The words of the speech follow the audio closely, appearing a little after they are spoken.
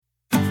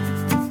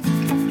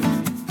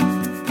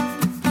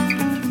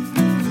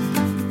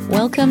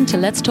Welcome to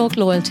Let's Talk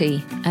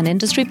Loyalty, an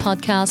industry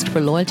podcast for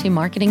loyalty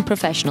marketing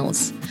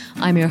professionals.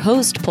 I'm your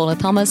host, Paula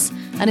Thomas,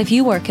 and if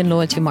you work in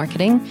loyalty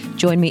marketing,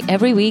 join me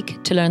every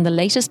week to learn the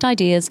latest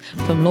ideas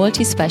from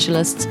loyalty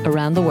specialists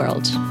around the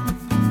world.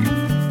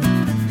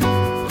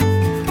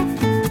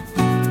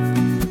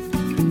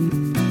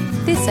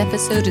 This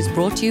episode is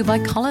brought to you by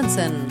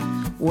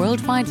Collinson,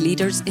 worldwide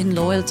leaders in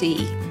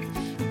loyalty,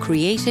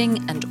 creating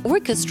and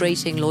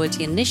orchestrating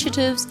loyalty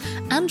initiatives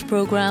and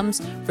programs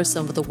for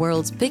some of the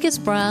world's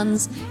biggest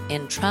brands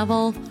in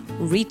travel,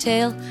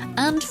 retail,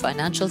 and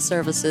financial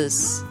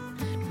services.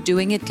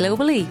 Doing it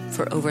globally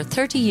for over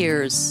 30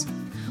 years.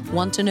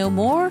 Want to know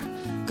more?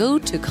 Go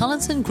to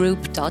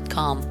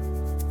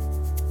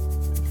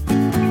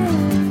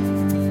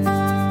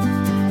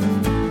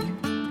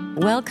collinsongroup.com.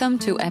 Welcome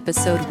to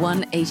episode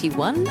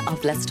 181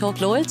 of Let's Talk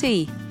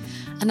Loyalty.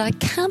 And I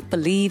can't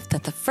believe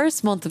that the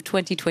first month of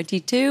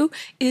 2022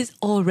 is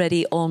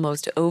already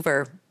almost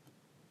over.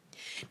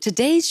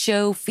 Today's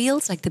show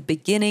feels like the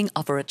beginning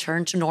of a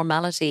return to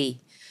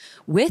normality,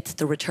 with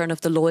the return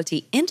of the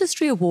Loyalty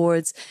Industry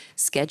Awards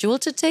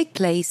scheduled to take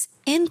place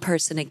in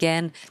person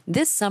again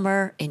this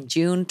summer in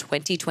June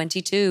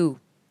 2022.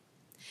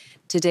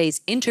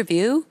 Today's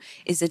interview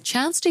is a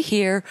chance to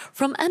hear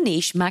from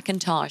Anish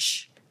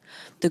McIntosh,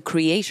 the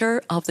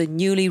creator of the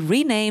newly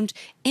renamed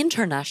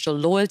International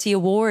Loyalty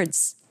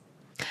Awards.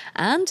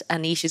 And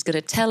Anish is going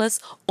to tell us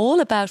all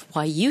about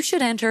why you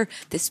should enter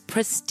this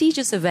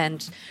prestigious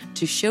event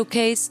to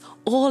showcase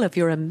all of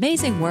your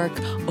amazing work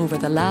over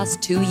the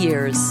last 2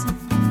 years.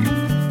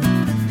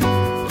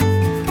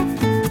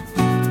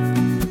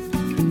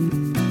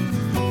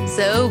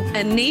 So,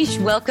 Anish,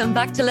 welcome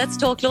back to Let's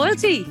Talk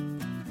Loyalty.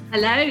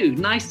 Hello,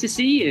 nice to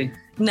see you.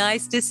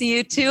 Nice to see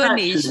you too,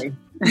 Anish.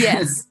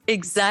 Yes,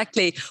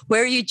 exactly.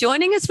 Where are you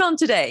joining us from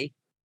today?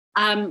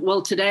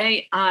 Well,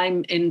 today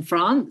I'm in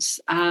France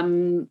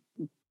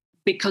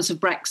because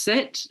of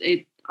Brexit.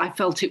 I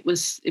felt it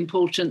was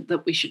important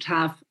that we should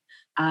have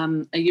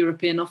a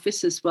European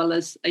office as well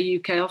as a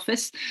UK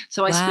office.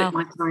 So I split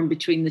my time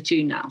between the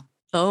two now.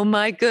 Oh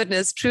my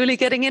goodness, truly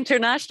getting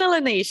international,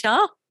 Anish,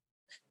 huh?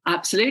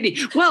 Absolutely.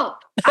 Well,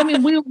 I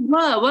mean, we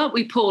were, weren't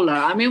we, Paula?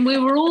 I mean, we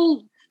were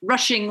all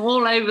rushing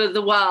all over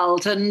the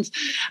world, and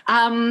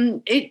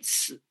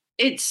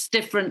it's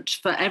different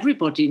for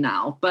everybody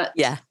now. But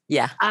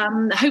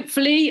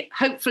hopefully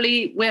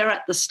we're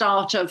at the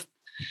start of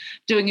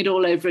doing it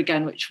all over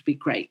again, which would be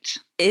great.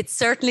 It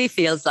certainly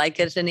feels like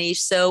it, Anish.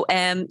 So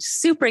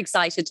super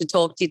excited to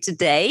talk to you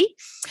today.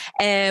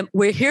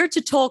 We're here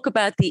to talk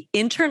about the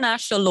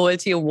International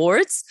Loyalty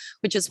Awards,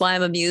 which is why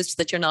I'm amused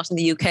that you're not in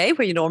the UK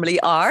where you normally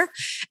are.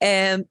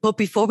 But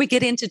before we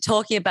get into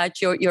talking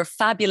about your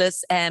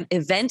fabulous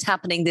event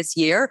happening this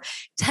year,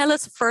 tell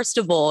us first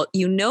of all,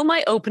 you know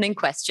my opening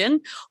question,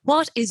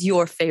 what is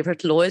your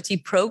favorite loyalty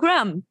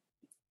program?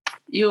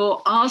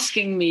 You're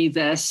asking me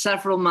this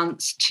several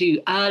months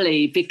too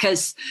early,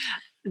 because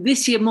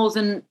this year more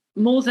than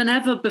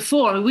ever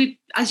before,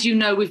 as you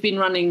know, we've been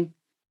running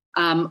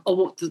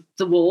the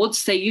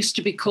awards. They used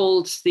to be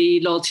called the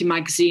Loyalty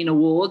Magazine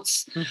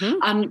Awards.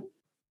 Mm-hmm.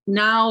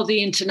 Now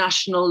the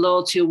International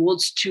Loyalty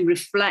Awards, to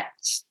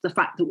reflect the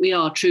fact that we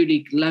are truly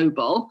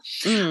global.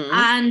 Mm.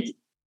 And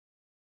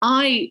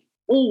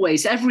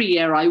every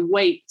year I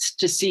wait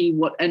to see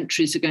what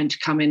entries are going to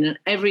come in, and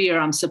every year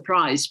I'm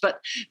surprised. But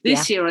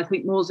this year, I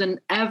think more than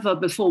ever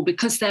before,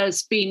 because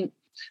there's been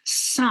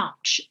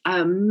such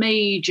a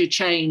major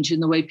change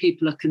in the way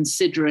people are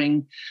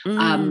considering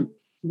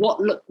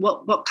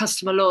what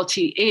customer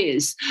loyalty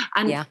is,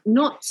 and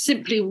not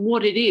simply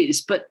what it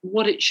is, but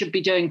what it should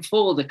be doing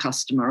for the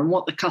customer and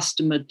what the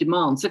customer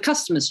demands. The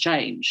customer's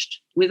changed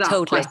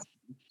without question.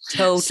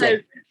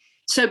 Totally.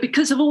 So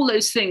because of all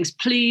those things,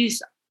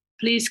 please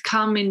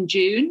come in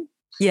June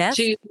to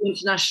the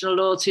International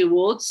Loyalty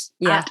Awards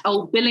at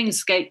Old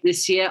Billingsgate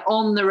this year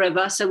on the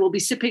river. So we'll be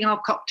sipping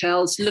our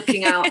cocktails,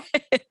 looking out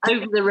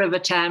over the River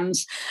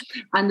Thames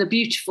and the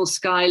beautiful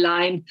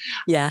skyline.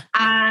 Yeah.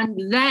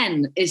 And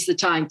then is the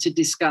time to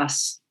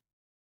discuss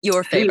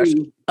your favorite.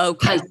 Who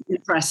has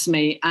impressed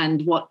me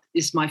and what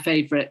is my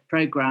favorite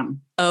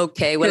program.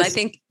 Okay. Well, I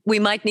think we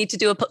might need to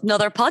do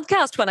another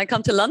podcast when I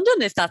come to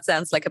London, if that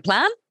sounds like a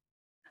plan.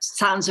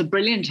 Sounds a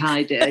brilliant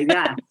idea.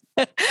 Yeah.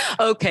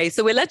 Okay,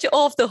 so we'll let you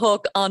off the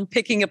hook on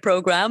picking a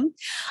program.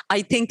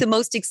 I think the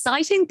most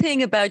exciting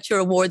thing about your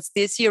awards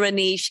this year,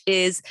 Anish,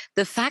 is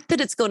the fact that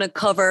it's going to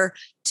cover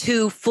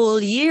 2 full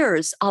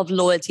years of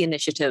loyalty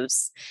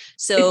initiatives.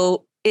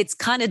 So it's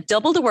kind of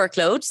double the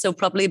workload, so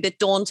probably a bit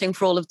daunting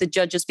for all of the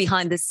judges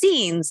behind the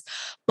scenes.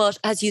 But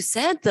as you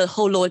said, the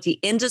whole loyalty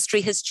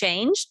industry has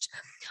changed.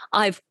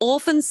 I've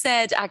often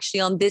said actually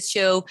on this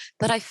show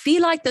that I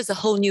feel like there's a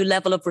whole new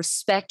level of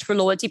respect for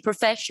loyalty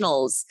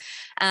professionals.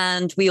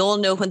 And we all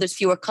know when there's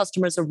fewer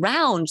customers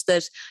around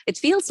that it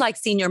feels like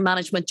senior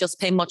management just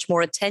pay much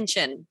more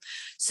attention.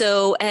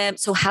 So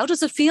how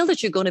does it feel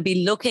that you're going to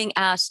be looking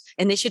at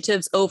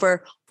initiatives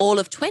over all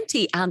of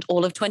 20 and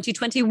all of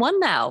 2021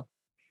 now?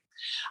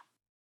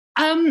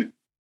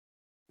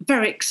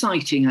 Very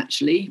exciting,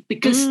 actually,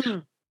 because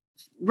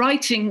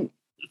writing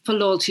for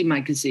Loyalty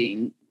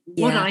magazine,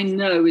 what Yeah. I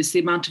know is the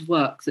amount of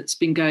work that's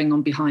been going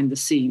on behind the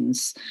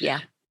scenes. Yeah.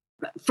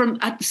 From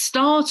at the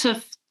start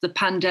of the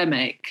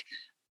pandemic,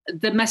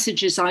 the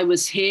messages I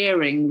was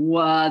hearing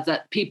were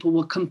that people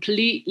were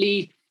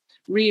completely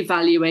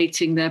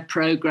reevaluating their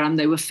program.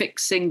 They were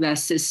fixing their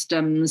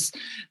systems.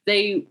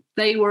 They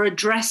were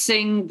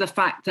addressing the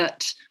fact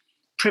that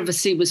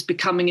privacy was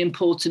becoming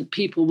important.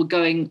 People were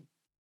going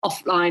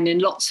offline in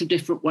lots of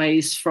different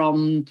ways,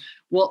 from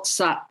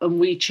WhatsApp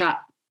and WeChat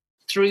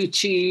through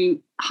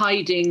to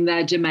hiding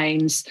their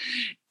domains.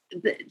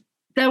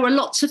 There were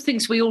lots of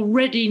things we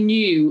already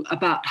knew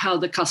about how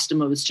the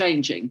customer was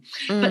changing.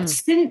 But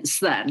since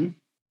then,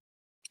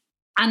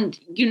 and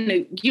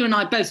you and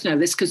I both know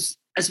this, because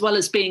as well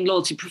as being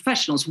loyalty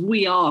professionals,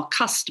 we are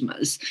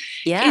customers.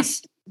 Yeah.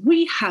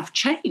 We have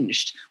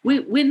changed.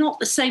 We're not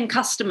the same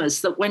customers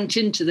that went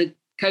into the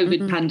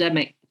COVID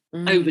pandemic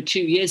over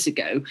 2 years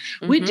ago.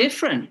 We're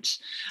different.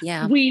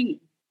 Yeah. We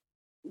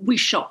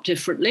shop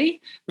differently.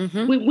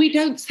 We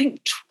don't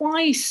think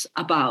twice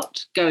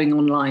about going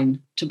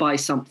online to buy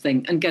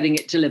something and getting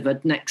it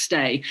delivered next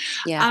day.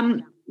 Yeah.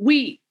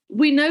 We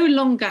no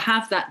longer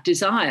have that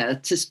desire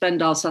to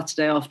spend our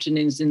Saturday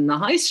afternoons in the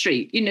high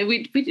street.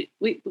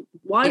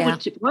 Why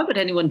would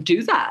anyone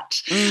do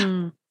that?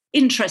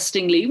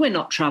 Interestingly, we're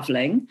not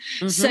traveling.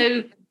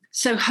 So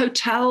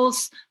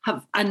hotels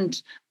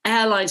and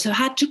airlines have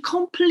had to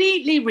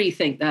completely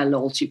rethink their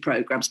loyalty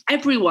programs.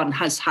 Everyone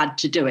has had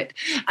to do it.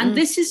 And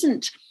this is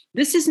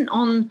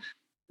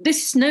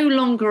no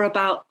longer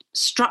about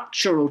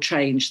structural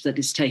change that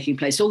is taking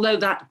place, although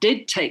that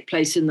did take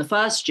place in the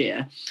first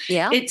year.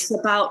 Yeah. It's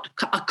about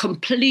a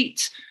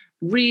complete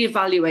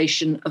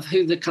reevaluation of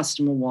who the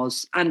customer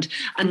was. And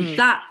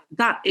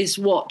that is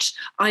what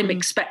I'm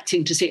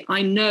expecting to see.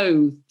 I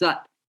know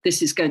that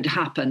this is going to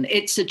happen.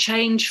 It's a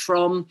change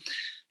from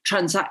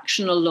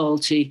transactional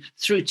loyalty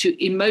through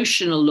to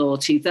emotional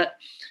loyalty that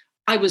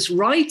I was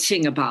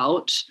writing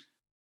about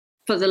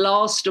for the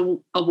last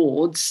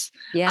awards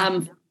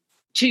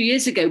 2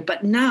 years ago,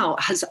 but now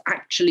has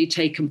actually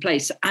taken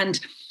place. And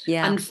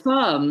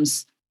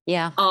firms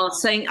are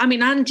saying, I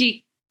mean,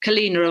 Andy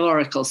Kalina of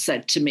Oracle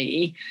said to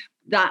me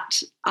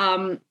that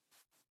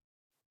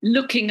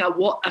looking at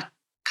what a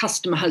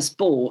customer has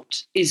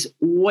bought is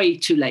way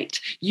too late.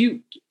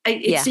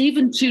 It's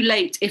even too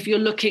late if you're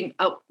looking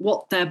at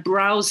what they're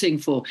browsing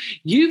for.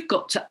 You've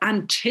got to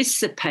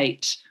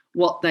anticipate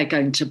what they're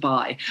going to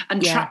buy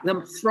and track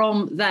them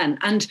from then.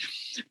 And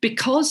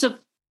because of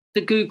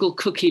the Google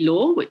cookie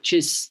law, which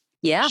is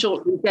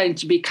shortly going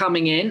to be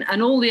coming in,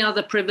 and all the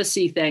other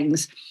privacy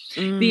things,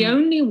 the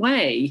only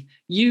way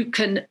you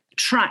can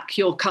track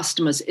your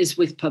customers is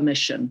with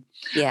permission.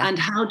 Yeah. And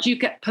how do you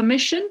get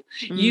permission?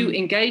 You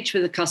engage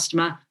with the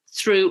customer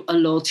through a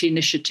loyalty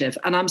initiative.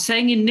 And I'm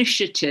saying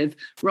initiative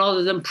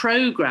rather than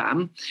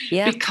program,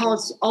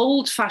 because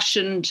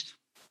old-fashioned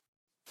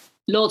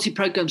loyalty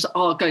programs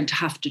are going to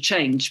have to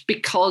change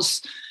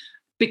because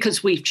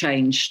we've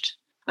changed.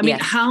 I mean,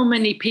 how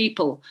many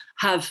people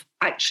have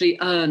actually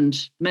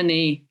earned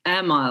many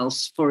air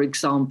miles, for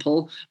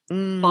example,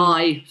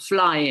 by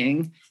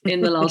flying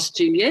in the last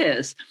 2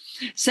 years?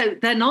 So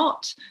they're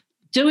not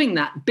doing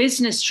that.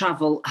 Business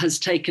travel has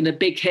taken a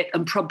big hit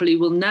and probably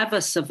will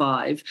never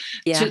survive.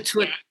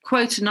 To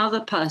quote another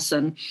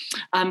person,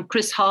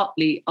 Chris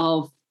Hartley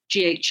of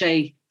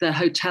GHA,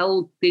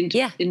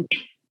 the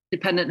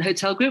Independent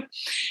Hotel Group,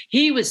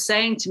 he was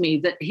saying to me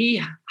that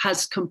he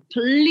has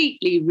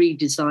completely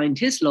redesigned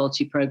his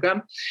loyalty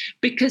program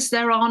because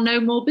there are no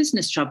more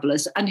business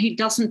travelers, and he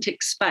doesn't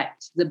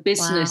expect the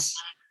business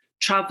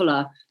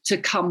traveler to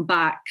come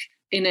back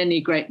in any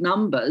great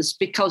numbers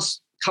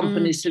because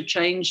companies have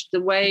changed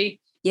the way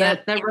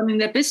that they're running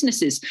their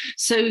businesses.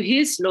 So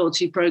his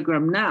loyalty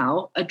program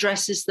now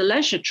addresses the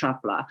leisure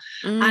traveler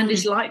and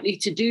is likely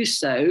to do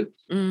so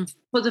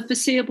for the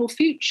foreseeable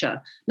future.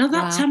 Now,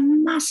 that's a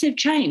massive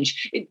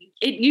change. It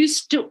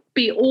used to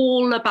be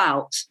all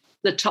about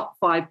the top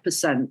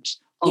 5%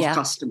 of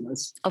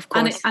customers. Of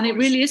course. And it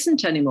really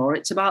isn't anymore.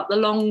 It's about the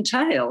long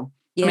tail.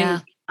 Yeah.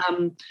 I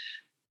mean,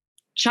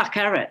 Chuck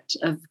Errett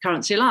of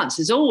Currency Alliance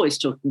is always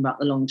talking about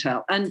the long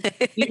tail, and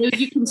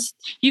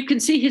you can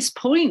see his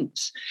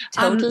point.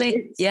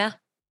 Totally,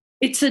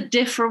 it's a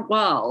different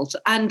world,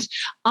 and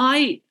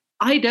I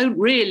don't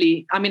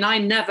really. I mean, I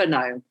never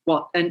know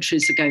what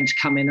entries are going to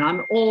come in.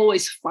 I'm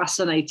always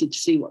fascinated to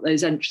see what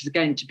those entries are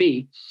going to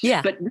be.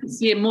 Yeah, but this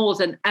year more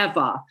than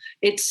ever,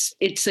 it's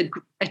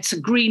a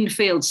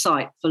greenfield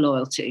site for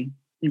loyalty.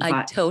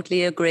 I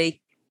totally agree.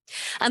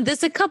 And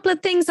there's a couple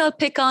of things I'll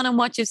pick on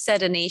what you've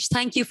said, Anish.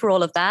 Thank you for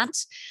all of that.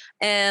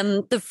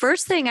 The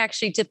first thing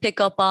actually to pick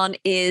up on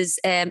is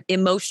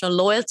emotional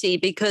loyalty,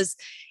 because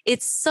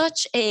it's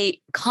such a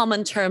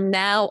common term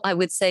now, I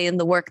would say, in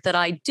the work that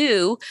I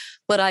do,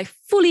 but I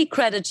fully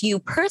credit you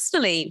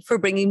personally for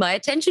bringing my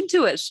attention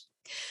to it.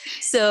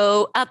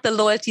 So at the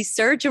Loyalty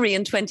Surgery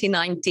in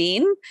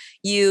 2019,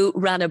 you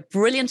ran a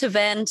brilliant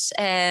event.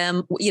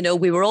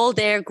 We were all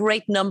there,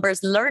 great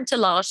numbers, learned a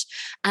lot.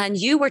 And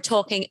you were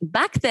talking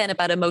back then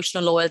about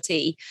emotional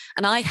loyalty.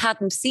 And I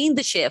hadn't seen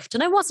the shift.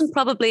 And I wasn't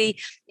probably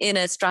in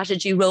a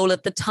strategy role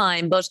at the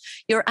time, but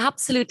you're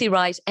absolutely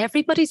right.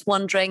 Everybody's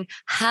wondering,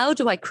 how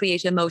do I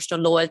create emotional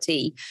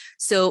loyalty?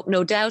 So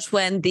no doubt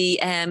when the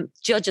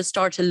judges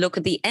start to look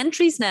at the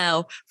entries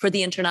now for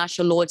the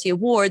International Loyalty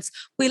Awards,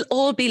 we'll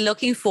all be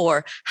looking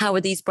for how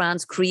are these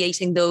brands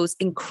creating those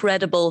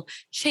incredible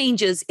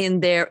changes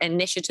in their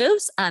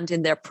initiatives and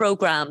in their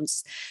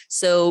programs.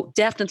 So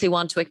definitely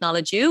want to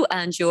acknowledge you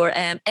and your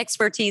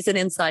expertise and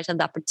insight on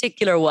that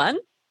particular one.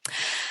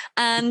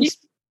 And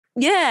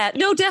yeah,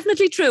 no,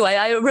 definitely true.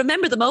 I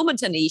remember the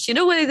moment, Anish,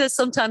 when there's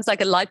sometimes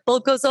like a light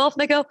bulb goes off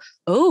and I go,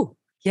 oh,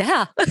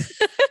 yeah,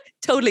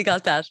 totally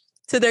got that.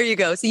 So there you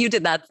go. So you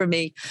did that for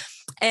me.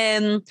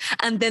 And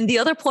then the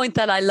other point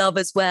that I love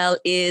as well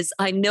is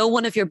I know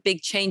one of your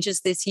big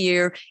changes this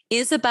year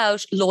is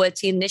about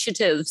loyalty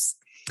initiatives.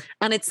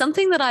 And it's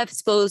something that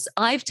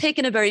I've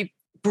taken a very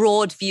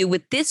broad view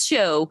with this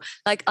show.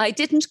 Like, I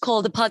didn't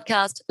call the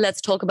podcast Let's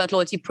Talk About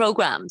Loyalty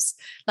Programs.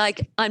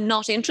 Like, I'm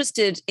not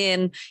interested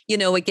in,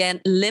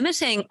 again,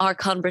 limiting our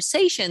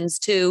conversations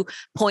to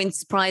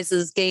points,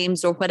 prizes,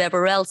 games, or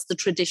whatever else the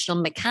traditional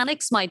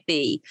mechanics might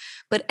be.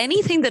 But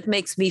anything that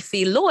makes me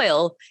feel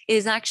loyal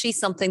is actually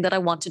something that I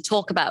want to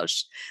talk about.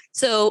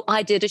 So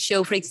I did a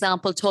show, for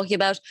example, talking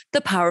about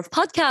the power of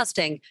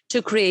podcasting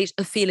to create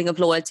a feeling of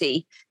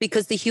loyalty,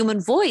 because the human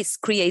voice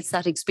creates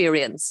that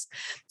experience.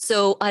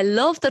 So I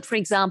love that, for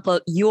example,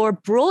 you're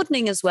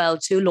broadening as well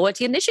to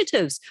loyalty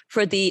initiatives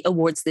for the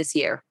awards this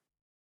year.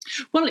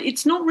 Well,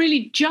 it's not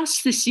really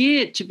just this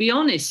year, to be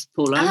honest,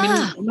 Paula.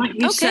 I mean, like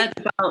you said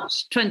about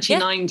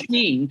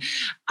 2019,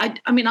 yeah.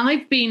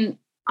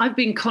 I've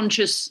been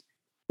conscious,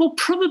 well,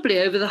 probably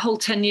over the whole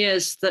 10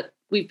 years that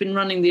we've been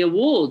running the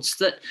awards,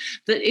 that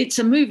it's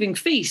a moving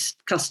feast,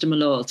 customer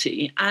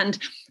loyalty, and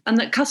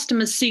that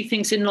customers see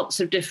things in lots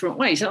of different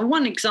ways. And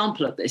one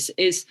example of this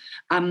is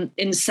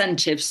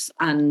incentives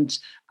and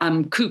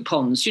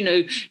coupons.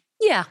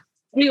 Yeah,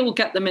 we all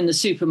get them in the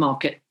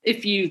supermarket.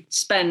 If you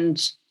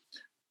spend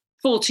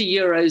 40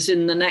 euros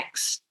in the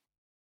next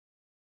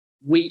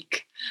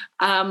week,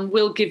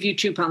 we'll give you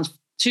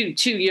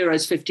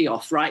 €2.50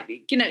 off,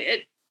 right?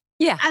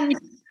 Yeah.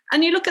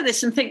 And you look at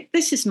this and think,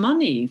 this is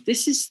money.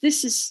 This is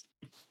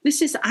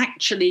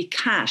actually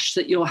cash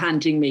that you're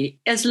handing me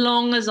as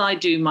long as I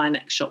do my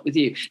next shop with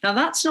you. Now,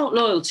 that's not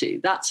loyalty.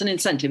 That's an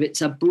incentive.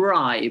 It's a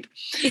bribe.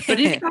 But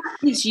if that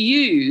is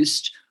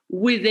used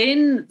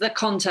within the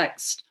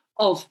context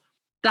of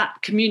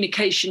that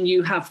communication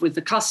you have with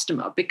the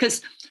customer,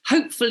 because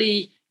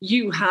hopefully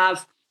you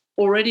have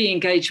already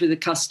engaged with the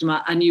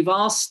customer and you've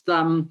asked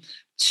them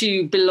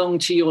to belong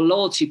to your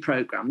loyalty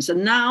programs.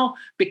 And now,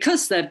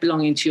 because they're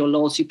belonging to your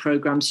loyalty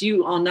programs,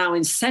 you are now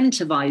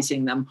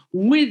incentivizing them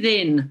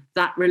within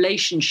that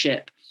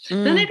relationship.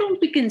 Then it all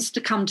begins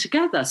to come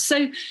together.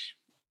 So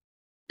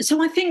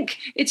I think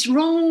it's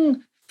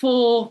wrong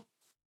for,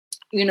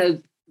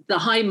 the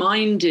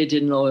high-minded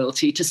in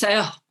loyalty to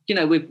say,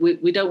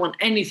 we don't want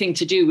anything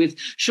to do with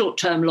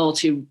short-term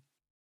loyalty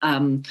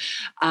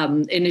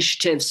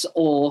initiatives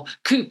or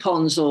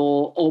coupons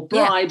or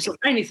bribes or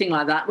anything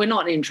like that. We're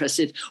not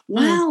interested.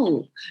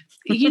 Well,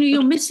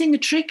 you're missing a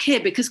trick here,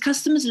 because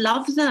customers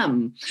love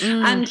them.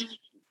 And,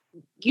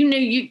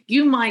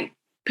 you might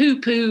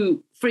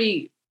poo-poo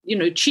free,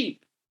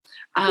 cheap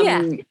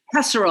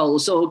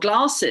casseroles or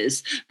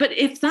glasses. But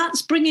if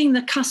that's bringing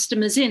the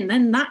customers in,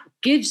 then that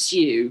gives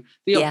you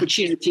the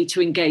opportunity to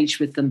engage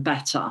with them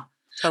better.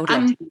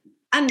 Totally.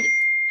 And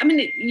I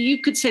mean, you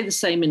could say the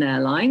same in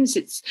airlines.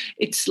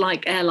 It's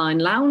like airline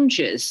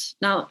lounges.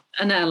 Now,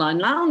 an airline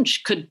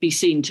lounge could be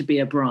seen to be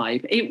a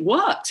bribe. It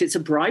works. It's a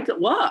bribe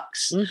that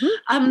works.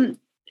 Mm-hmm.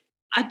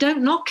 I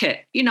don't knock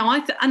it.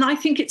 I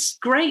think it's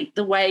great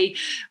the way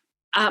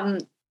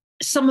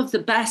some of the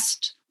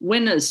best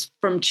winners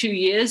from 2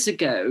 years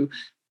ago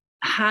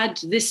had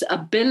this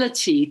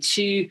ability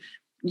to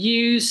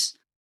use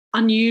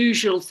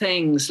unusual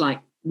things like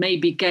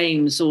maybe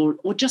games or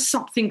just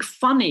something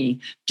funny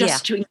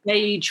to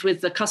engage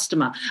with the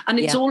customer. And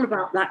it's all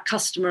about that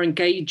customer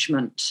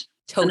engagement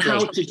and how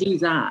to do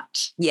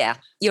that. Yeah,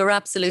 you're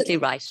absolutely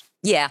right.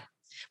 Yeah.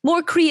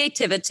 More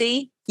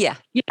creativity. Yeah.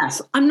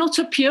 Yes. I'm not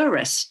a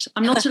purist.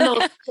 I'm not a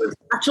loyalist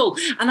at all.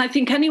 And I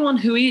think anyone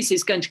who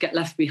is going to get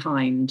left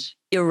behind.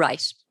 You're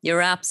right. You're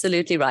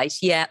absolutely right.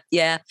 Yeah,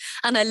 yeah.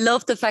 And I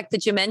love the fact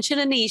that you mentioned,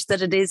 Anish,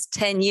 that it is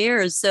 10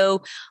 years.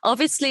 So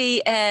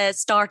obviously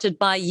started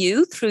by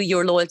you through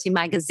your Loyalty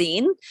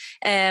magazine.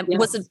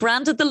 Was it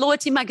branded the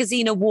Loyalty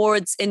Magazine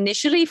Awards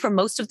initially for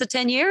most of the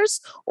 10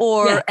 years?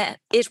 Or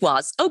it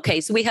was?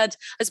 Okay, so we had,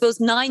 I suppose,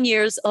 9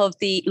 years of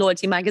the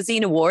Loyalty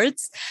Magazine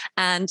Awards.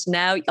 And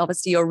now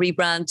obviously you're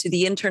rebranded to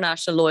the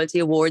International Loyalty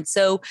Awards.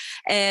 So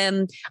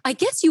I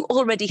guess you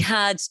already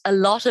had a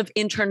lot of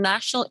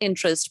international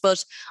interest,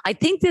 but I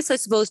think this, I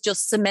suppose,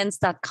 just cements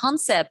that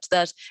concept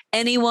that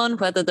anyone,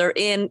 whether they're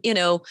in,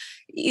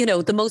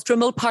 the most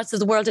remote parts of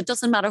the world, it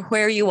doesn't matter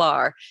where you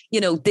are,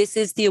 this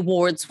is the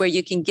awards where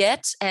you can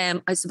get,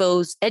 I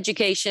suppose,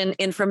 education,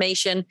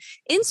 information,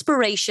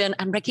 inspiration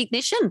and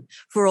recognition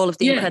for all of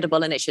the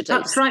incredible initiatives.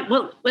 That's right.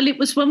 Well, it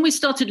was when we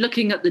started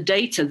looking at the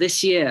data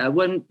this year,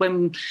 when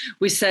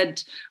we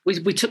said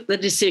we took the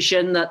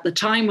decision that the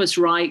time was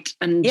right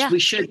and we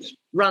should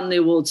run the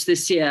awards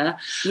this year.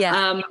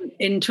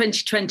 In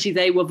 2020,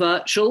 they were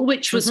virtual,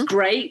 which was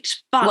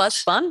great, but was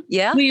fun.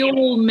 Yeah, we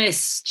all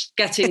missed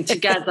getting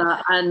together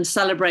and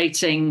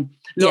celebrating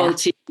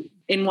loyalty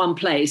in one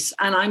place.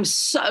 And I'm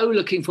so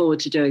looking forward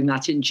to doing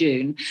that in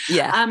June.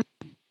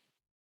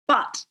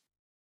 But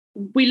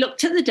we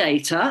looked at the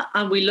data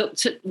and we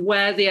looked at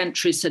where the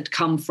entries had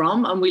come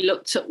from and we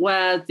looked at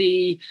where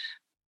the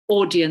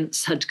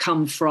audience had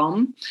come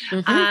from.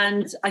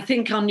 And I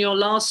think on your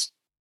last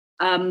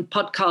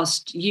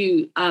podcast,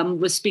 you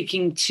were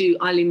speaking to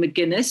Eileen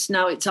McGuinness.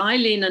 Now it's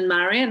Eileen and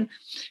Marion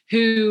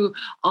who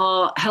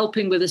are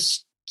helping with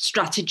a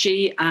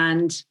strategy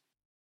and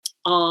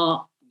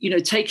are,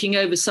 taking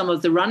over some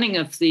of the running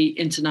of the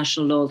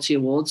International Loyalty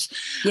Awards.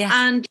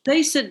 And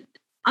they said,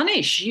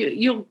 Anish,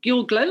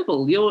 you're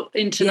global, you're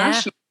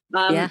international.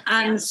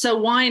 And so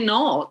why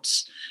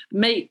not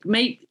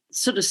make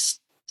sort of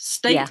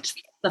state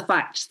the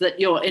fact that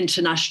you're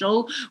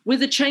international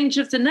with a change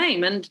of the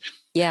name? And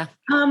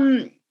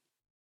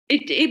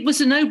it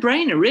was a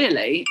no-brainer,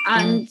 really.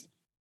 And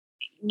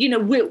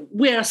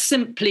we're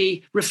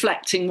simply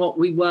reflecting what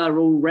we were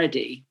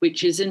already,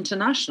 which is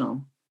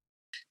international.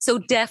 So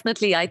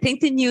definitely, I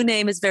think the new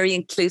name is very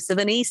inclusive,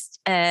 Anis.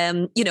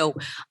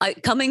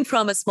 Coming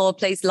from a small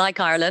place like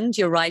Ireland,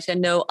 you're right. I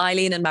know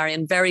Eileen and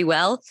Marion very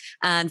well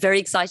and very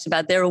excited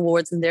about their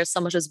awards and their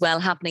summit as well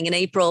happening in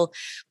April.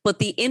 But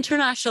the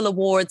international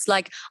awards,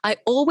 I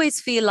always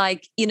feel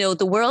like,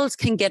 the world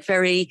can get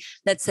very,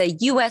 let's say,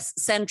 US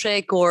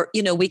centric, or,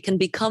 we can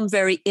become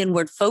very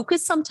inward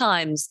focused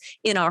sometimes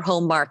in our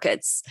home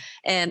markets.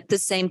 And the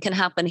same can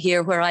happen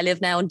here where I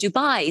live now in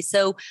Dubai.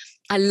 So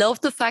I love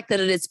the fact that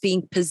it is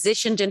being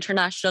positioned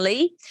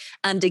internationally.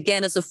 And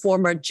again, as a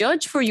former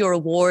judge for your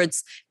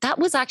awards, that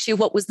was actually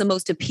what was the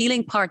most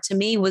appealing part to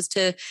me, was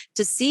to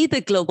see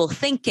the global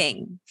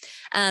thinking.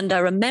 And I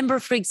remember,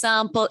 for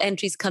example,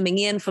 entries coming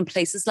in from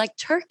places like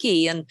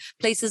Turkey and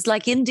places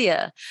like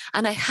India.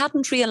 And I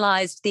hadn't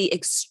realized the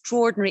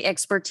extraordinary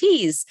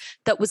expertise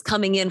that was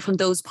coming in from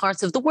those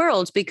parts of the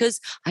world because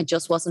I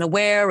just wasn't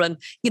aware and,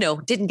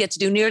 didn't get to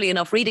do nearly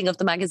enough reading of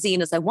the magazine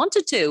as I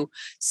wanted to.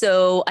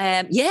 So,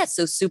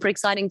 so super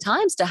exciting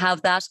times to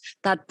have that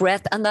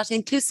breadth and that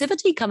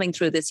inclusivity coming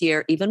through this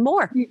year even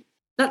more.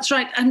 That's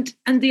right. And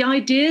the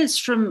ideas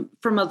from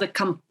other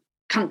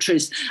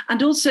countries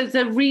and also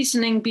the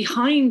reasoning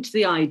behind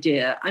the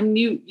idea. I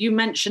mean, you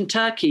mentioned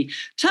Turkey.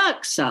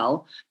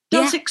 Turkcell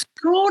does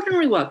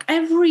extraordinary work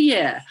every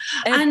year.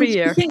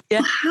 You think,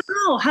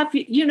 how have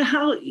you,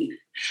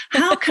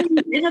 how can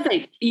you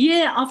innovate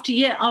year after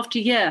year after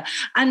year?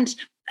 And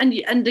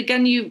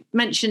again, you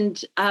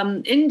mentioned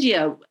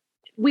India.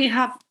 We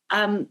have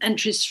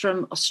entries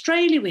from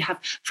Australia, we have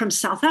from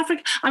South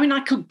Africa. I mean, I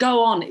could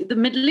go on, the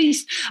Middle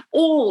East,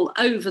 all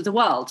over the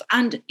world.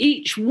 And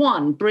each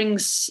one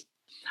brings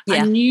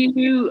a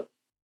new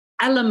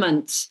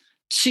element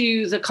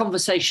to the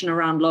conversation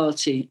around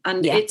loyalty.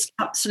 And it's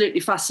absolutely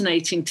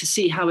fascinating to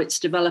see how it's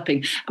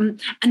developing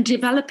and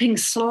developing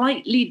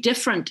slightly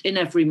different in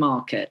every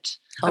market.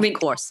 Of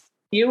course.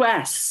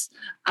 US,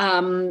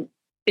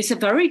 it's a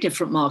very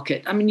different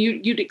market. I mean,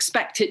 you'd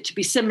expect it to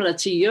be similar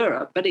to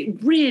Europe, but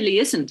it really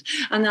isn't.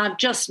 And I've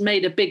just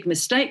made a big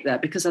mistake there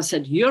because I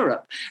said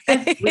Europe.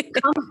 Every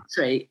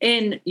country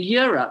in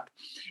Europe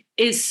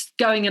is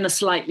going in a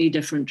slightly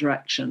different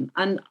direction.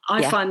 And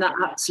I find that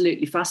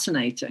absolutely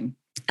fascinating.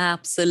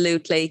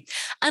 Absolutely.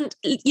 And,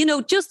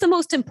 just the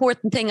most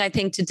important thing I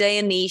think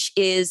today, Anish,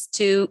 is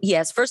to,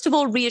 first of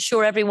all,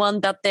 reassure everyone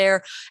that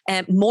they're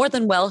more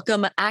than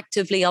welcome,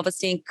 actively,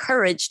 obviously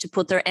encouraged to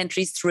put their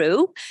entries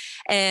through.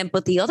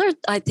 But the other,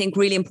 I think,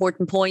 really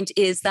important point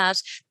is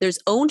that there's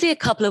only a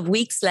couple of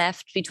weeks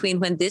left between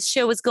when this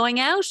show is going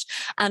out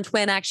and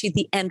when actually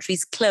the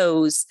entries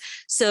close.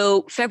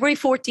 So February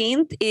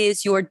 14th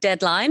is your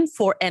deadline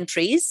for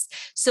entries.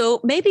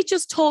 So maybe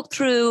just talk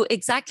through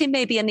exactly,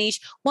 maybe, Anish,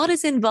 what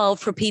is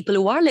involved for people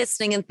who are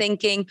listening and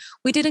thinking,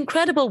 we did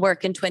incredible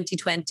work in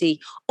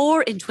 2020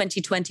 or in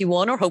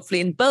 2021, or hopefully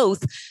in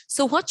both.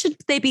 So what should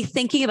they be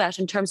thinking about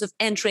in terms of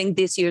entering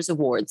this year's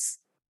awards?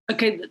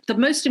 Okay, the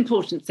most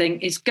important thing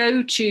is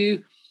go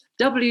to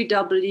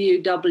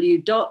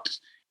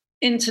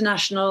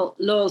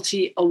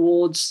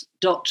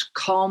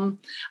www.internationalloyaltyawards.com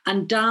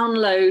and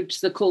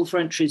download the Call for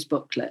Entries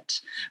booklet,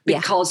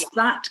 because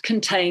that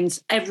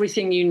contains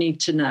everything you need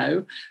to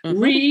know.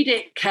 Read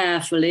it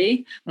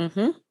carefully.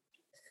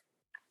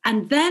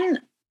 And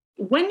then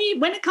when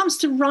it comes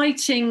to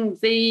writing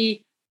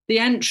the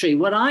entry,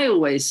 what I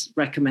always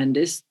recommend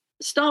is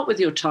start with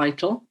your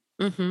title,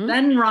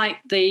 then write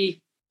the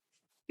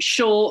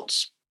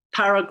short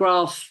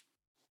paragraph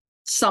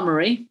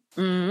summary,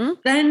 Mm-hmm.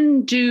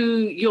 then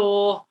do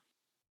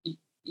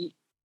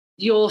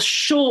your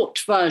short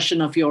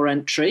version of your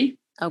entry.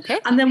 Okay.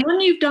 And then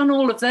when you've done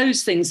all of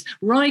those things,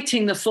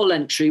 writing the full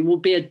entry will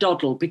be a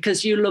doddle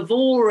because you'll have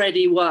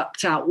already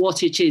worked out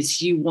what it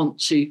is you want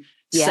to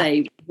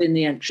say in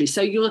the entry.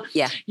 So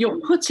you're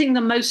putting the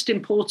most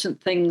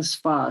important things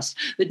first.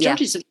 The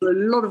judges have got a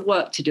lot of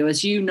work to do,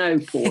 as you know,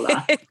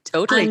 Paula.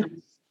 Totally.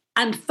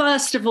 And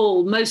first of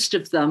all, most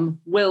of them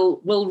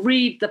will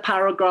read the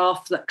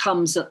paragraph that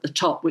comes at the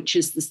top, which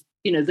is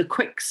the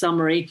quick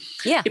summary.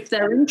 Yeah. If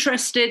they're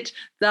interested,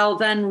 they'll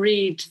then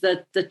read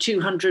the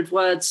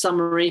 200-word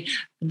summary.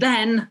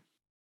 Then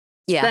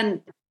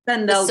they'll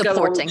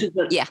go on to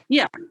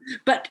the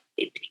But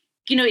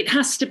it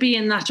has to be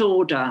in that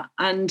order,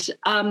 and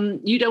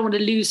you don't want to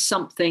lose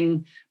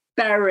something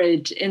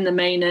buried in the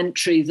main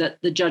entry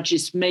that the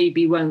judges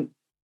maybe won't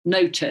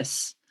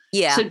notice.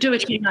 Yeah. So do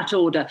it in that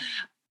order.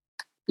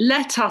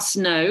 Let us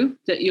know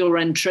that you're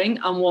entering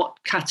and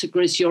what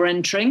categories you're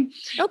entering,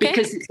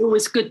 because it's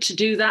always good to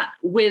do that.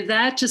 We're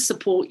there to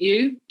support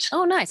you.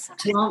 Nice.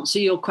 To answer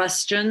your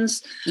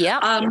questions.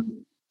 Yeah.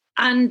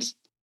 And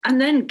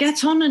then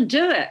get on and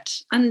do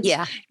it. And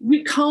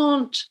you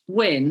can't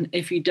win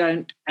if you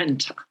don't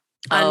enter.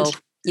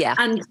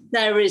 And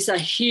there is a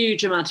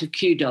huge amount of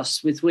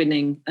kudos with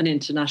winning an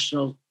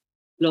International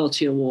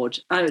Loyalty Award.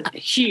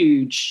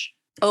 Huge.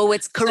 Oh,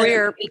 it's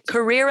career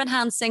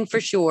enhancing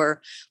for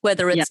sure,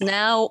 whether it's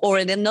now or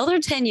in another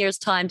 10 years'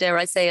 time, dare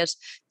I say it.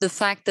 The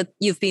fact that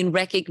you've been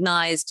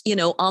recognized,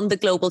 on the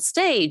global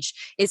stage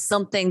is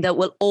something that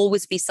will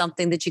always be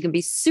something that you can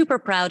be super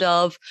proud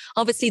of.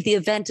 Obviously, the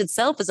event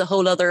itself is a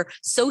whole other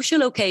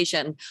social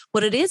occasion,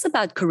 but it is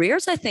about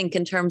careers, I think,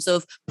 in terms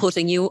of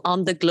putting you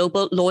on the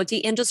global loyalty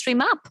industry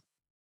map.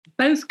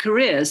 Both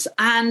careers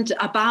and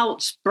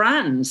about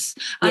brands.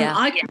 And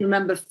I can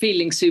remember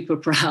feeling super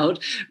proud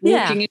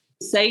walking into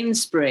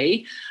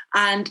Sainsbury,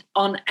 and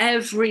on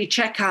every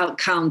checkout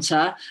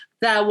counter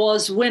there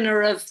was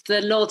winner of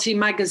the Loyalty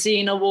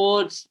Magazine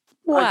Award.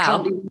 Wow. I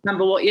can't even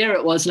remember what year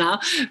it was now,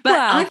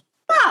 but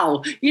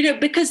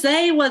because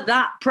they were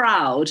that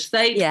proud,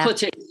 they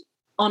put it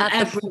on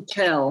every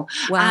till.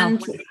 Wow.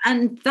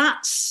 And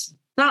that's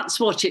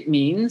what it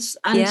means.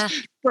 And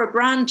for a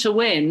brand to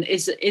win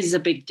is a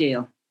big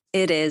deal.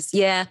 It is,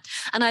 yeah.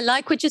 And I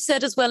like what you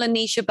said as well,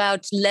 Anish,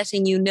 about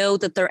letting you know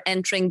that they're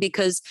entering,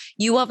 because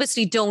you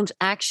obviously don't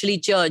actually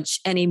judge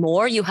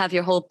anymore. You have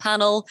your whole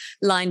panel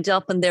lined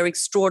up and they're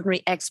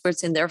extraordinary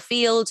experts in their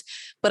field.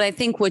 But I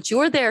think what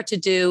you're there to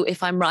do,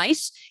 if I'm right,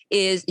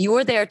 is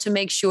you're there to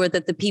make sure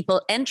that the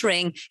people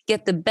entering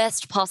get the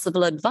best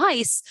possible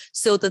advice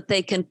so that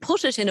they can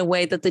put it in a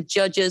way that the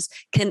judges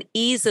can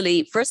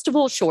easily, first of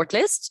all,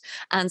 shortlist,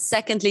 and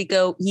secondly,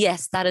 go,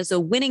 yes, that is a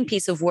winning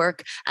piece of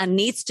work and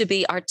needs to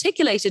be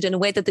articulated in a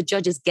way that the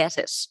judges get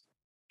it.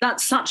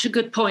 That's such a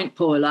good point,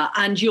 Paula.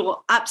 And you're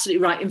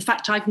absolutely right. In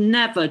fact, I've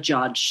never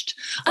judged.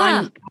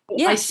 I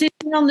sit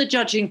on the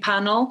judging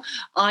panel.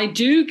 I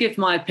do give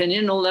my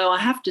opinion, although I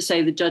have to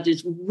say the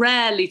judges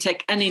rarely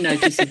take any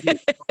notice of me.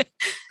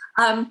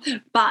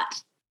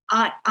 But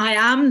I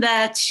am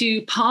there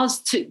to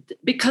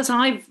because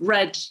I've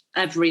read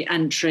every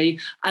entry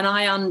and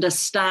I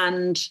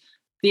understand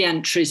the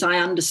entries. I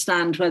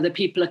understand where the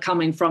people are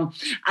coming from.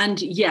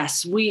 And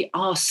yes, we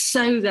are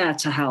so there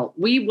to help.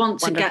 We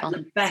want to get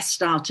the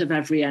best out of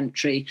every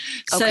entry.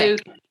 So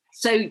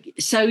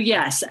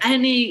yes,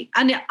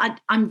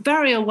 I'm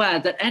very aware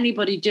that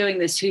anybody doing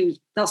this who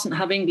doesn't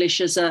have English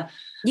as a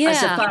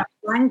first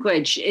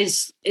language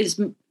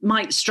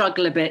might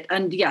struggle a bit.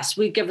 And yes,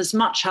 we give as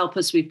much help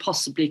as we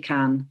possibly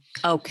can.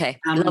 Okay,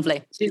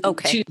 lovely. To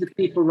the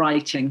people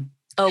writing.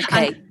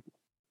 Okay. And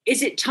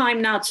is it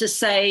time now to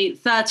say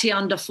 30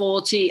 under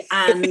 40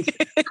 and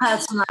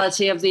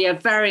personality of the year?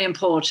 Very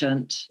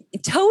important.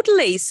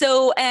 Totally.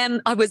 So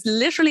I was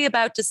literally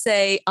about to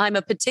say I'm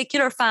a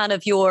particular fan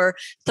of your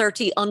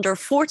 30 under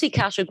 40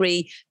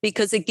 category,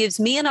 because it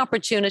gives me an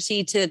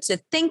opportunity to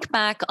think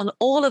back on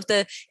all of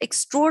the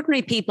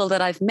extraordinary people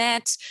that I've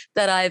met,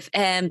 that I've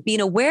been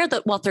aware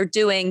that what they're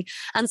doing.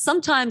 And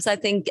sometimes I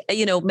think,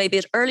 maybe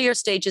at earlier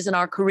stages in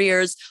our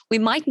careers, we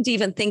mightn't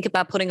even think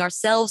about putting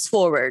ourselves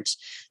forward.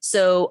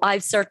 So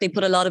I've certainly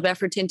put a lot of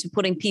effort into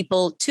putting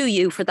people to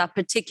you for that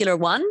particular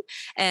one.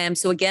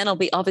 So again, I'll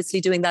be obviously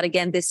doing that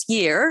again this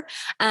year.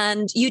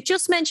 And you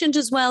just mentioned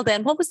as well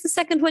then, what was the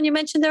second one you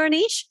mentioned there,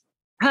 Anish?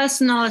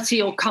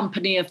 Personality or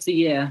company of the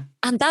year.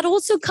 And that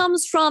also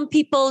comes from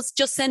people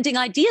just sending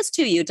ideas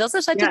to you, does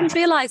it? I didn't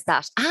realize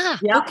that.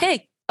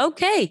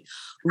 Okay.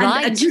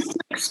 Right. And just to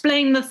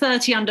explain the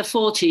 30 under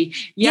 40,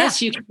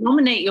 yes, you can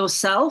nominate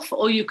yourself,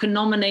 or you can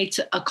nominate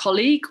a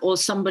colleague or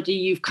somebody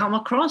you've come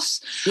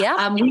across.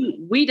 Yeah.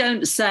 We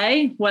don't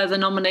say where the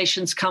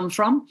nominations come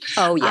from.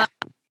 Oh, yeah.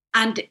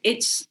 And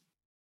it's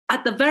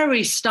at the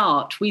very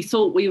start, we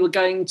thought we were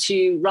going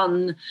to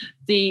run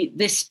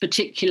this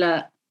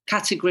particular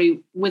category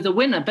with a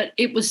winner, but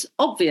it was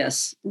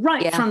obvious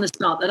right from the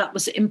start that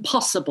was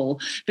impossible,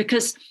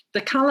 because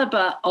the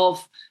caliber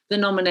of the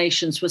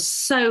nominations was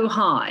so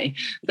high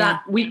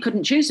that we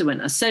couldn't choose a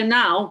winner. So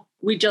now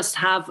we just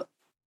have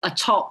a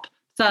top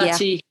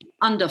 30,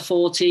 under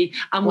 40,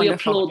 and we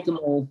applaud them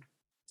all.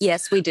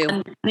 Yes, we do.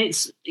 And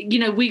it's,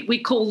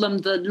 we call them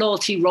the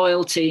loyalty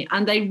royalty,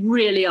 and they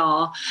really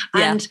are.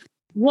 Yeah. And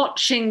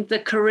watching the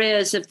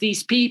careers of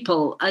these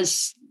people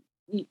as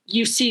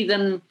you see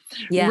them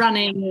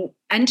running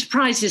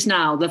enterprises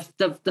now,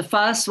 the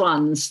first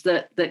ones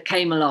that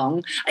came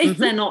along, if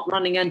they're not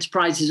running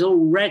enterprises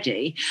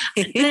already,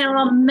 they're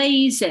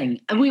amazing.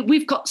 And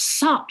we've got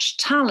such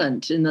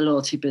talent in the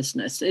loyalty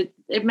business. It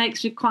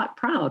makes me quite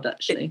proud,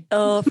 actually.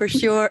 Oh, for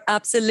sure.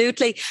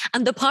 Absolutely.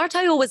 And the part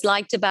I always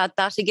liked about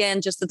that,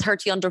 again, just the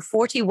 30 under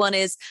 41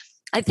 is,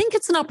 I think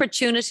it's an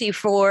opportunity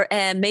for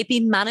maybe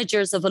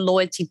managers of a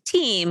loyalty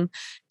team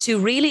to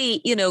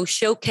really,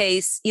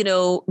 showcase,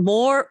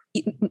 more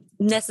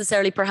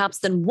necessarily perhaps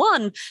than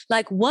one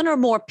or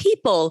more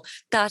people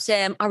that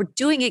are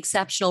doing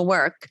exceptional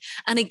work.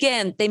 And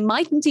again, they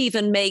mightn't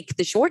even make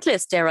the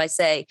shortlist, dare I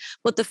say,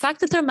 but the fact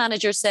that their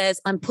manager says,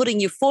 I'm putting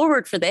you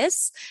forward for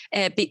this,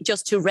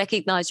 just to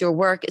recognize your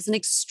work, is an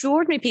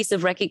extraordinary piece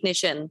of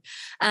recognition.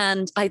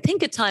 And I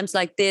think at times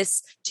like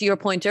this, to your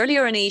point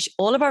earlier, Anish,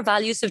 all of our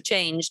values have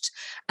changed,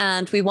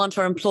 and we want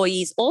our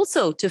employees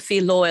also to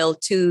feel loyal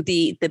to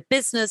the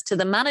business, to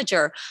the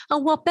manager.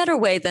 And what better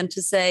way than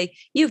to say,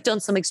 you've done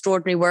some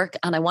extraordinary work,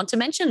 and I want to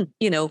mention,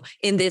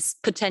 in this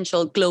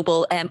potential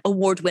global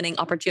award-winning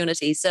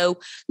opportunity. So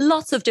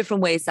lots of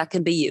different ways that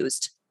can be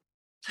used.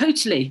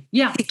 Totally.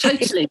 Yeah,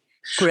 totally.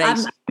 Great.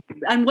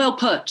 And well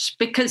put,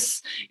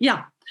 because,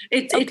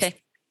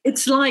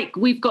 it's like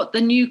we've got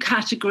the new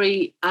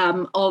category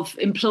of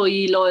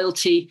employee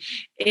loyalty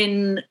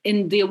in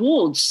the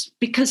awards,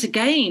 because,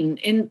 again,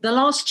 in the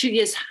last 2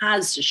 years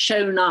has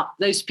shown up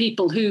those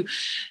people who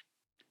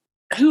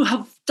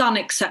have done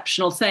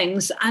exceptional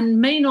things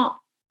and may not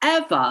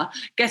ever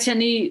get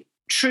any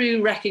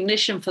true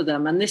recognition for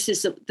them. And this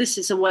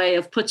is a way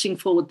of putting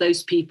forward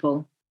those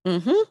people.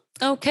 Mm-hmm.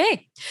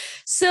 Okay.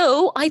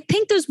 So I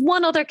think there's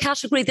one other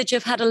category that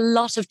you've had a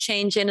lot of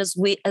change in as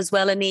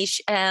well,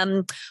 Anish,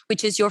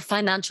 which is your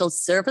financial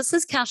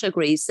services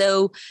category.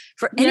 So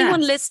for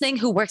anyone listening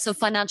who works in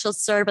financial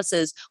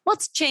services,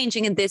 what's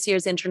changing in this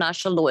year's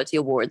International Loyalty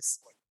Awards?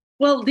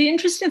 Well, the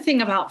interesting thing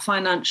about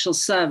financial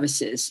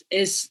services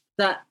is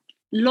that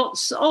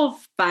lots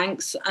of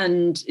banks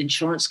and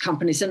insurance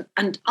companies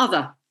and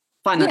other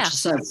financial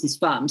services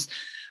firms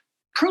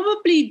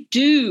probably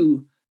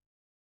do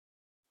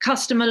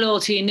customer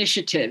loyalty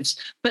initiatives,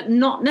 but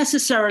not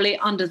necessarily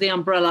under the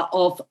umbrella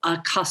of a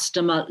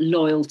customer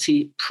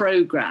loyalty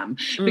program,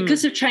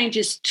 because of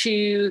changes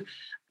to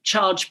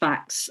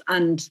chargebacks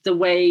and the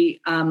way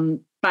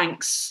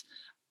banks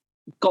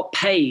got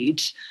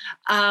paid,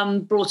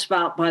 brought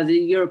about by the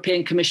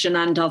European Commission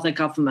and other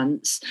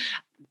governments.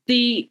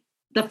 The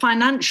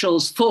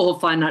financials for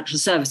financial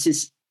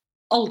services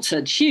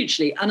altered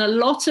hugely, and a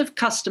lot of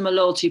customer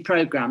loyalty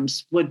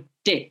programs were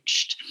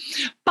ditched.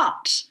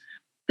 But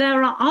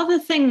there are other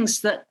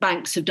things that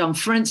banks have done.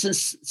 For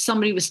instance,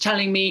 somebody was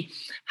telling me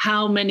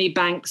how many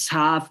banks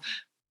have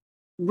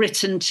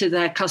written to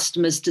their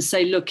customers to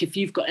say, look, if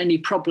you've got any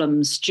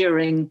problems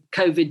during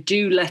COVID,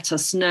 do let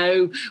us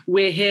know.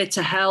 We're here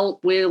to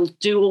help. We'll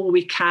do all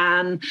we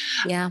can.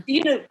 Yeah.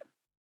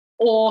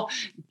 Or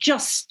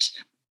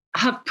just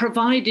have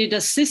provided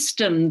a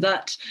system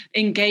that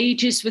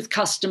engages with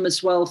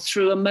customers well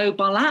through a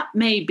mobile app,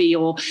 maybe.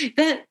 Or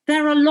there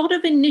are a lot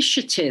of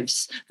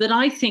initiatives that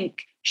I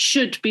think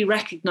should be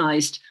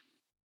recognised,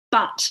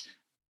 but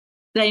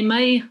they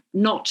may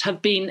not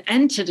have been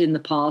entered in the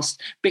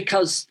past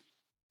because,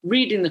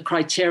 reading the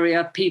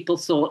criteria, people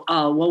thought,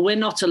 oh, well, we're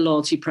not a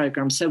loyalty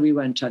program, so we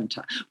won't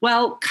enter.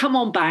 Well, come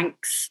on,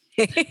 banks,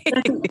 get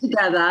it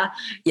together.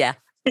 Yeah.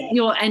 Get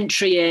your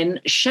entry in,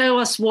 show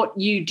us what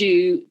you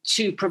do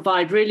to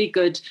provide really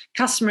good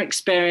customer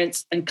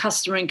experience and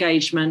customer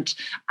engagement,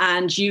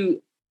 and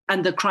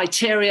the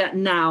criteria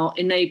now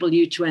enable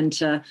you to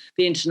enter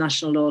the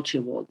International Loyalty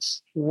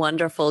Awards.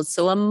 Wonderful.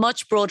 So a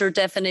much broader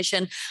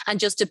definition. And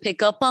just to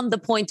pick up on the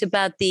point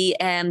about the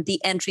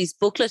entries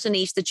booklet,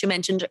 Anish, that you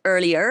mentioned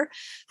earlier,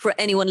 for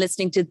anyone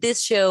listening to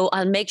this show,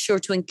 I'll make sure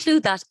to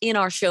include that in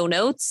our show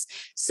notes.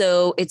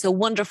 So it's a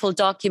wonderful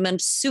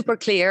document, super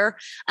clear.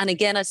 And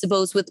again, I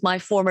suppose with my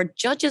former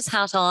judge's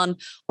hat on,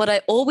 what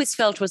I always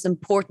felt was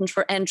important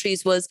for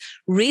entries was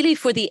really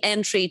for the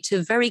entry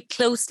to very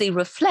closely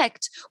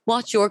reflect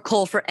what your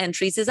call for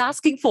entries is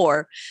asking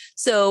for.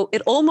 So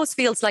it almost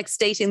feels like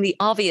stating the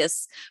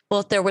obvious.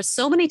 But there were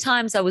so many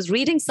times I was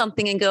reading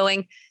something and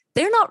going,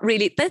 they're not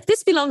really,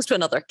 this belongs to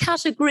another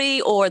category,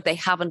 or they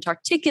haven't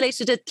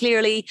articulated it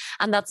clearly.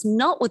 And that's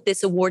not what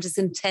this award is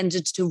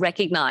intended to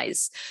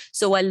recognize.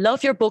 So I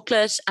love your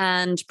booklet,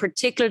 and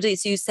particularly,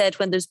 as you said,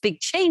 when there's big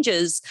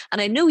changes,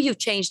 and I know you've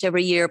changed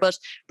every year, but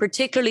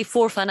particularly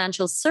for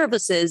financial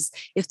services,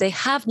 if they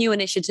have new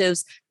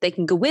initiatives, they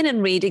can go in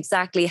and read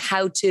exactly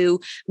how to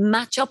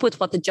match up with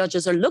what the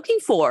judges are looking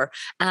for,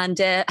 and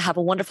have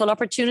a wonderful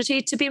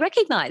opportunity to be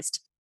recognized.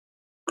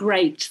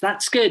 Great,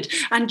 that's good.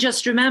 And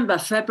just remember,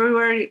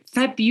 February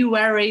the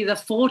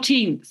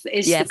 14th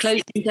is the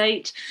closing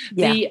date.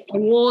 Yeah. The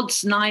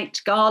awards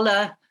night,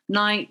 gala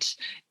night,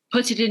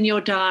 put it in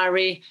your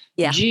diary.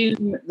 Yeah.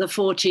 June the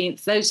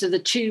 14th. Those are the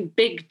two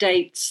big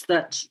dates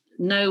that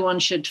no one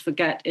should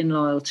forget in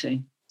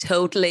loyalty.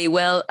 Totally.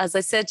 Well, as I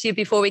said to you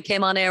before we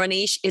came on air,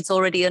 Anish, it's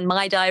already in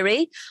my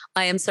diary.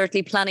 I am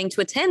certainly planning to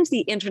attend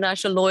the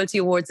International Loyalty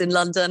Awards in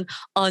London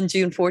on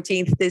June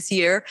 14th this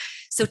year.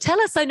 So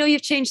tell us, I know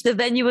you've changed the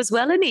venue as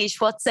well,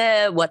 Anish.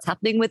 What's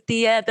happening with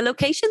the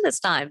location this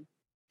time?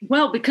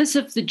 Well, because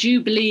of the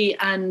Jubilee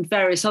and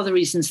various other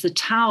reasons, the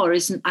tower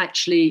isn't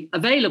actually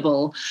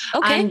available.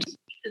 Okay. And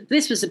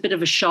this was a bit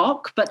of a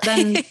shock, but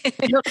then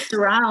looked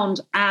around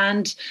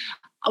and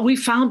we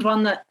found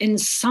one that in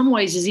some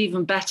ways is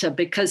even better,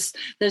 because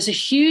there's a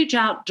huge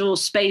outdoor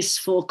space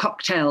for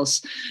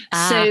cocktails.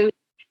 So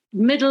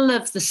middle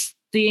of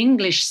the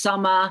English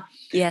summer,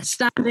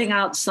 standing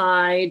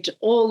outside,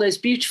 all those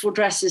beautiful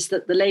dresses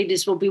that the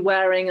ladies will be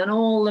wearing, and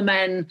all the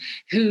men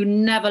who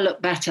never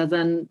look better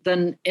than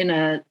in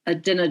a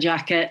dinner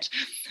jacket.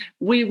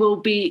 We will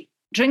be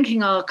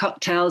drinking our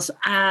cocktails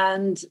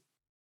and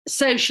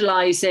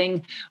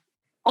socializing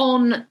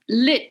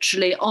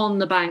literally on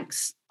the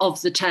banks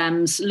of the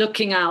Thames,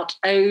 looking out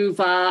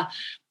over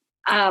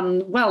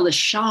the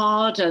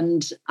Shard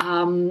and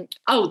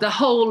the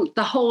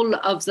whole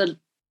of the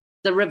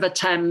River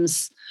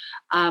Thames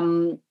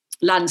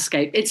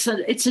landscape. It's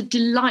a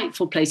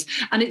delightful place,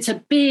 and it's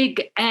a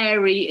big,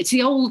 airy. It's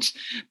the old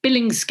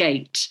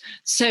Billingsgate,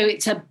 so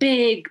it's a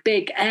big,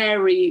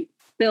 airy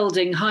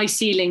building, high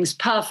ceilings,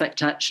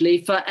 perfect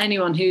actually for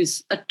anyone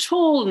who's at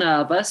all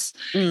nervous.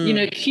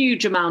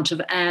 Huge amount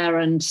of air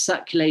and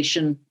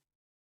circulation.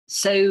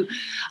 So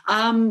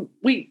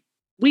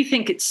we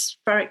think it's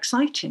very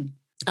exciting.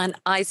 And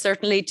I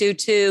certainly do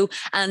too.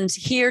 And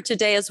here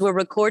today, as we're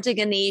recording,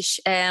 Anish,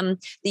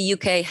 the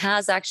UK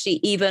has actually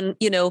even,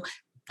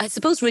 I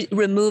suppose,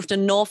 removed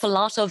an awful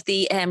lot of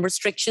the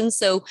restrictions.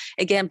 So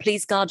again,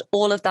 please God,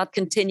 all of that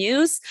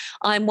continues.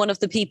 I'm one of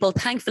the people,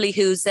 thankfully,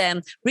 who's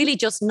really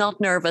just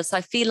not nervous. I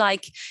feel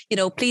like,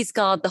 please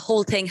God, the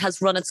whole thing has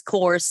run its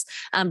course.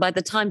 And by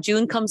the time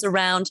June comes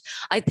around,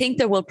 I think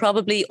there will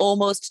probably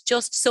almost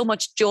just so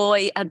much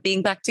joy at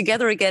being back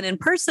together again in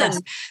person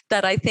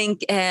that I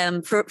think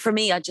for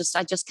me, I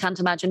just can't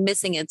imagine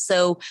missing it.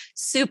 So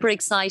super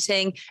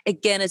exciting.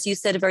 Again, as you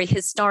said, a very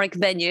historic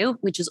venue,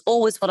 which is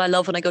always what I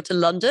love when I go to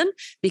London,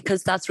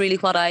 because that's really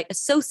what I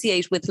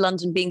associate with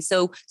London being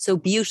so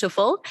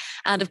beautiful.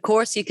 And of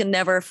course, you can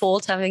never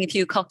fault having a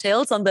few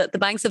cocktails on the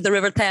banks of the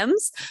River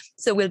Thames.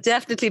 So we'll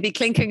definitely be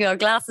clinking our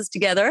glasses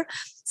together,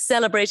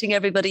 celebrating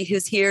everybody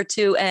who's here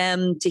to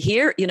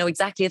hear,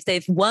 exactly if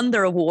they've won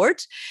their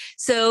award.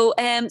 So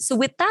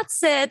with that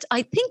said,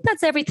 I think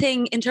that's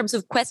everything in terms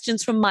of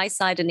questions from my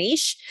side,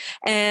 Anish.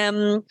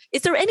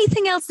 Is there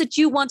anything else that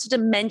you wanted to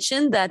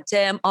mention that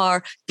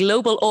our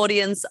global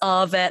audience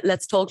of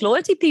Let's Talk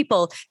Loyalty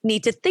people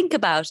need to think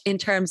about in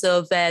terms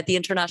of the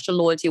International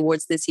Loyalty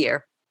Awards this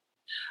year?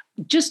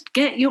 Just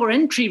get your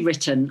entry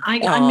written.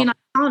 I mean,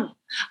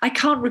 I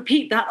can't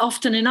repeat that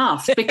often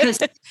enough, because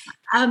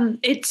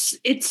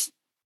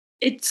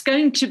it's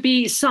going to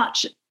be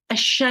such a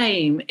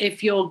shame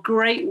if your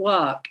great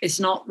work is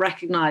not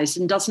recognised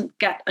and doesn't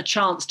get a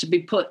chance to be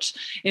put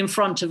in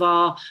front of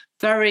our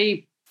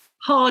very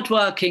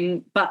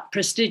hardworking but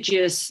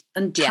prestigious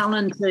and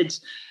talented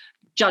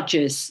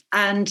judges.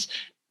 And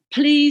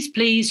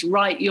please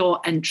write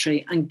your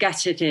entry and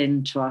get it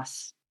in to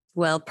us.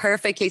 Well,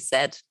 perfectly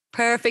said.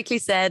 Perfectly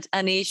said,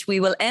 Anish. We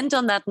will end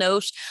on that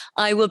note.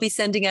 I will be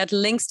sending out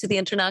links to the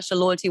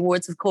International Loyalty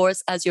Awards, of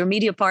course, as your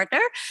media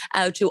partner,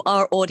 out to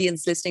our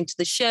audience listening to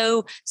the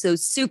show. So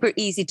super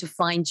easy to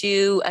find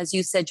you. As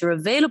you said, you're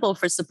available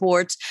for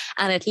support,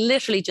 and it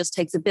literally just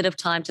takes a bit of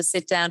time to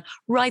sit down,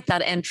 write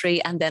that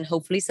entry, and then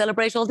hopefully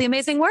celebrate all the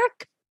amazing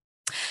work.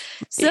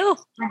 So,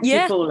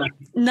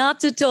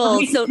 not at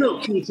all. So,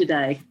 talk to you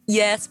today.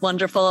 Yes,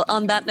 wonderful.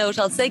 On that note,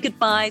 I'll say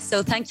goodbye.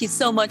 So thank you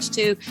so much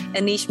to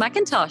Anish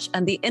McIntosh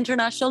and the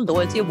International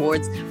Loyalty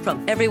Awards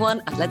from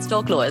everyone at Let's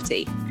Talk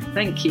Loyalty.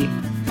 Thank you.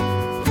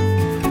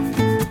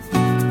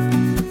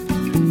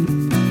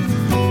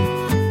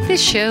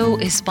 This show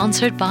is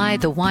sponsored by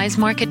The Wise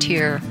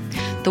Marketeer,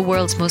 the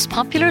world's most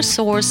popular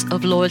source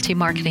of loyalty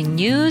marketing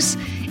news,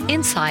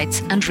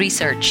 insights, and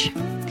research.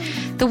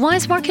 The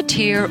Wise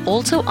Marketeer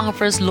also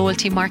offers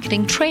loyalty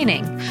marketing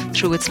training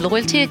through its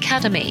Loyalty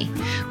Academy,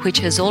 which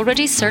has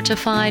already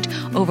certified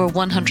over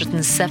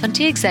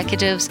 170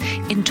 executives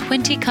in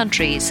 20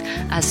 countries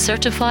as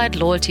certified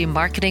loyalty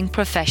marketing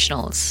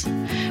professionals.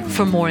 For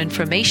For more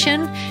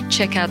information,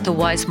 check out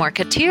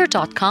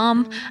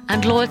thewisemarketeer.com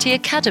and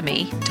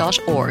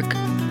loyaltyacademy.org.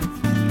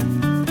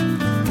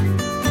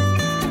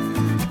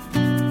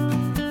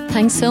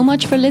 Thanks so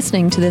much for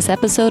listening to this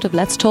episode of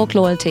Let's Talk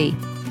Loyalty.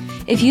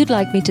 If you'd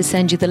like me to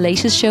send you the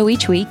latest show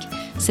each week,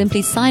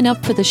 simply sign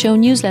up for the show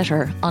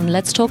newsletter on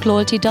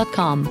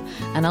letstalkloyalty.com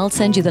and I'll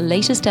send you the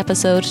latest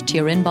episode to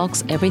your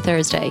inbox every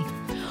Thursday.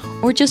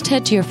 Or just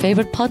head to your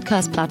favourite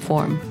podcast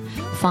platform.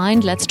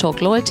 Find Let's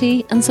Talk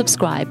Loyalty and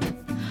subscribe.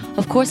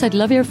 Of course, I'd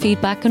love your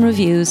feedback and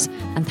reviews,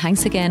 and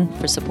thanks again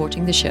for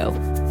supporting the show.